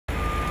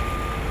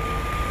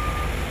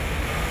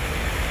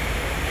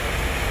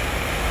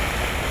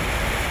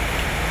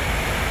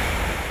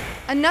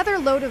Another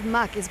load of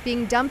muck is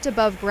being dumped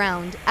above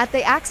ground at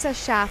the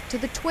access shaft to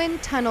the twin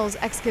tunnels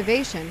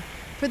excavation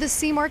for the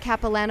Seymour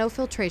Capilano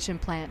filtration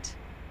plant.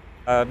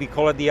 We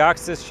call it the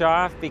access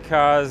shaft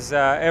because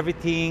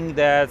everything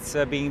that's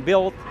being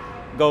built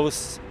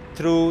goes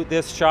through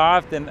this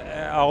shaft, and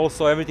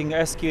also everything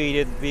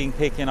excavated being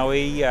taken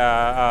away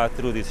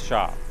through this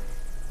shaft.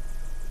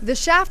 The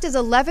shaft is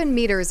 11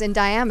 meters in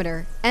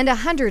diameter and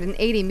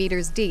 180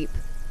 meters deep.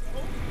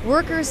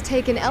 Workers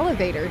take an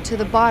elevator to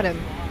the bottom,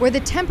 where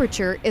the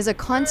temperature is a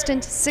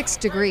constant 6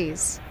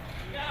 degrees.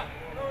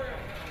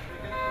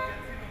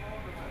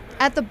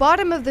 At the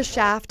bottom of the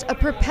shaft, a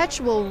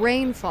perpetual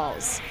rain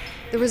falls,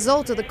 the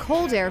result of the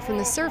cold air from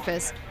the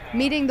surface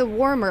meeting the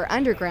warmer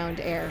underground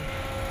air.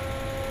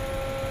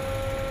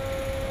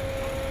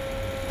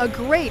 A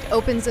grate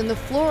opens in the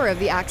floor of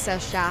the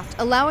access shaft,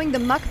 allowing the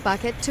muck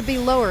bucket to be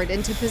lowered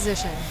into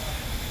position.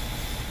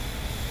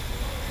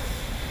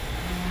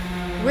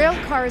 Rail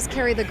cars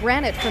carry the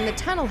granite from the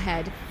tunnel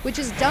head, which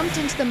is dumped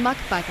into the muck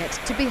bucket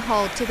to be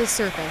hauled to the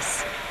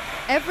surface.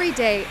 Every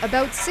day,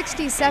 about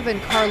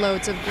 67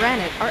 carloads of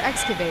granite are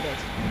excavated.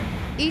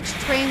 Each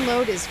train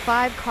load is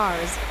 5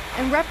 cars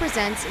and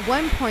represents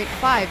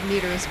 1.5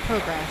 meters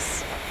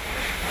progress.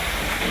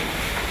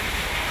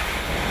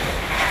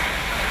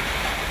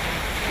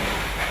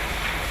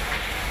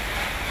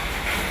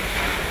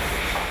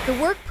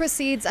 The work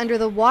proceeds under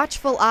the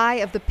watchful eye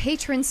of the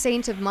patron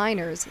saint of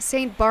miners,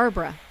 St.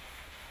 Barbara.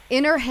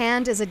 In her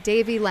hand is a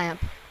Davy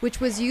lamp, which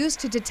was used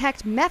to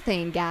detect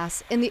methane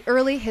gas in the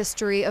early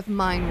history of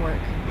mine work.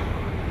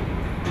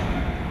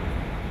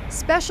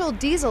 Special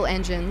diesel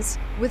engines,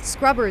 with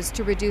scrubbers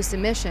to reduce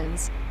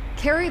emissions,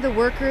 carry the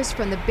workers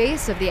from the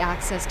base of the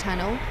access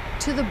tunnel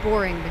to the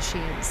boring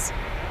machines.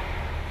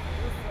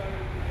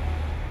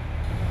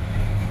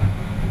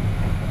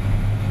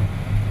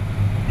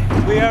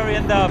 We are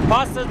in the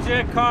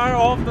passenger car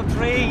of the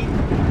train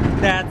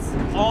that's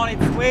on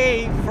its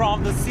way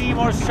from the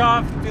Seymour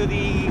shaft to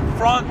the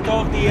front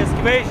of the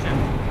excavation.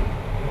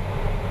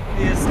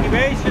 The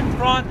excavation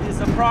front is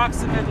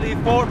approximately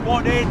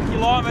 4.8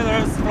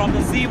 kilometers from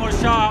the Seymour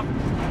shaft.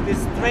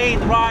 This train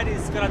ride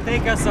is going to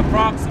take us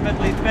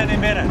approximately 20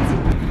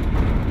 minutes.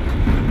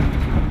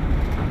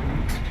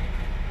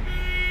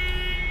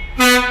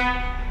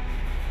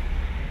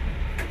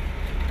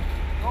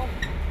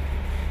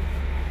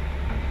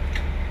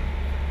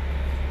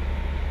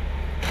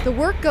 The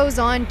work goes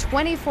on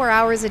 24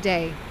 hours a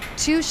day,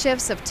 2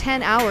 shifts of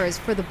 10 hours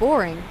for the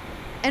boring,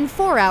 and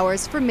 4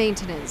 hours for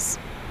maintenance.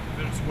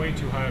 It's way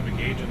too high of a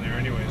gauge in there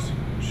anyways.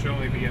 It should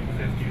only be at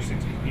 50 or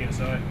 60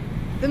 psi.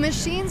 The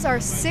machines are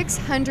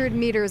 600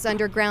 meters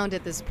underground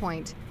at this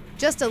point,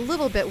 just a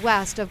little bit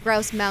west of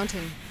Grouse Mnt.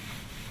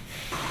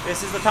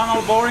 This is the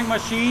tunnel boring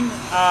machine,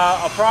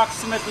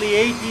 approximately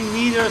 18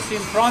 meters in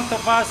front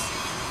of us.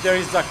 There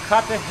is a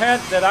cutter head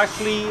that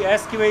actually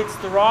excavates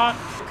the rock.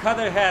 The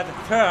cutter head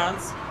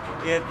turns,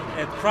 it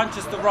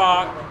crunches the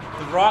rock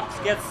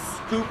gets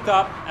scooped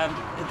up and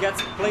it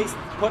gets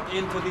put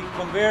into the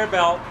conveyor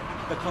belt.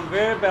 The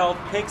conveyor belt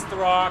takes the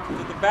rock to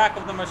the back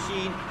of the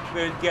machine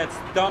where it gets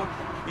dumped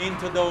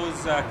into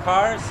those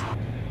cars.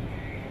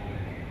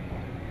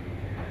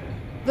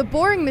 The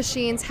boring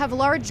machines have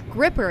large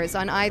grippers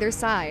on either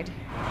side.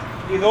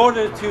 In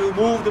order to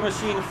move the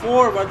machine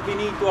forward, we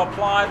need to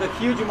apply the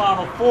huge amount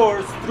of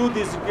force through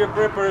these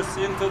grippers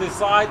into the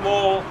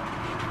sidewall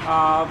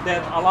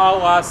that allow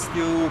us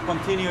to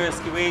continue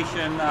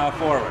excavation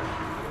forward.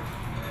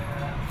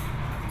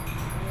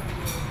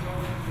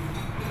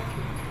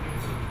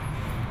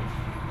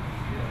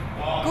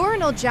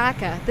 Goran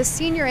Oljaka, the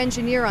senior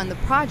engineer on the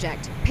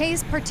project,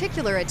 pays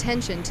particular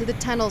attention to the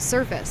tunnel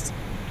surface.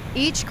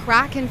 Each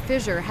crack and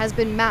fissure has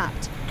been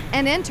mapped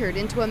and entered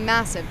into a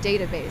massive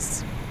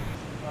database.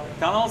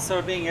 Tunnels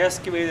are being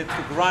excavated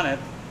to granite.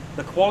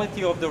 The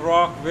quality of the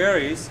rock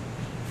varies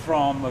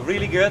from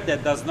really good,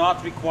 that does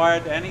not require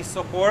any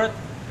support,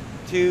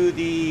 to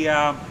the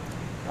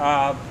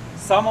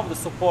some of the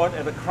support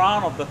at the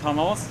crown of the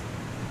tunnels,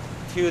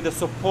 to the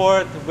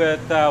support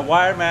with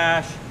wire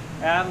mesh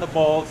and the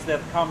bolts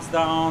that comes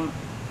down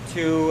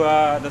to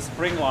the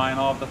spring line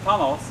of the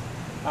tunnels.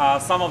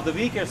 Some of the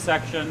weaker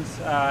sections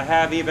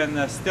have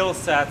even steel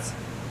sets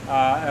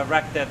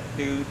erected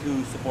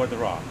to support the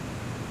rock.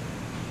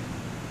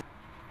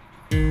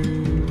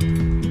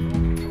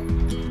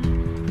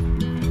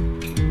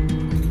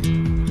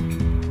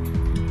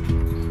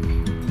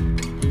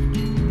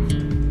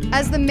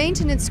 As the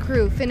maintenance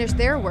crew finish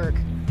their work,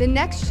 the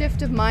next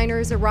shift of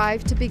miners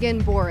arrive to begin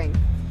boring.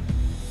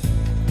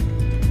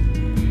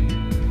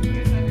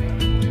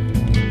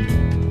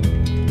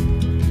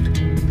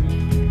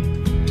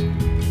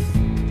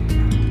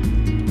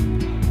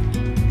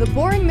 The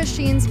boring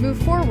machines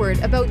move forward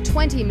about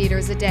 20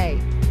 meters a day,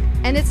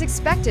 and it's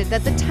expected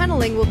that the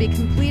tunneling will be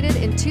completed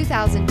in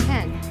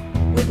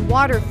 2010, with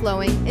water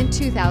flowing in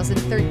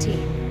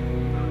 2013.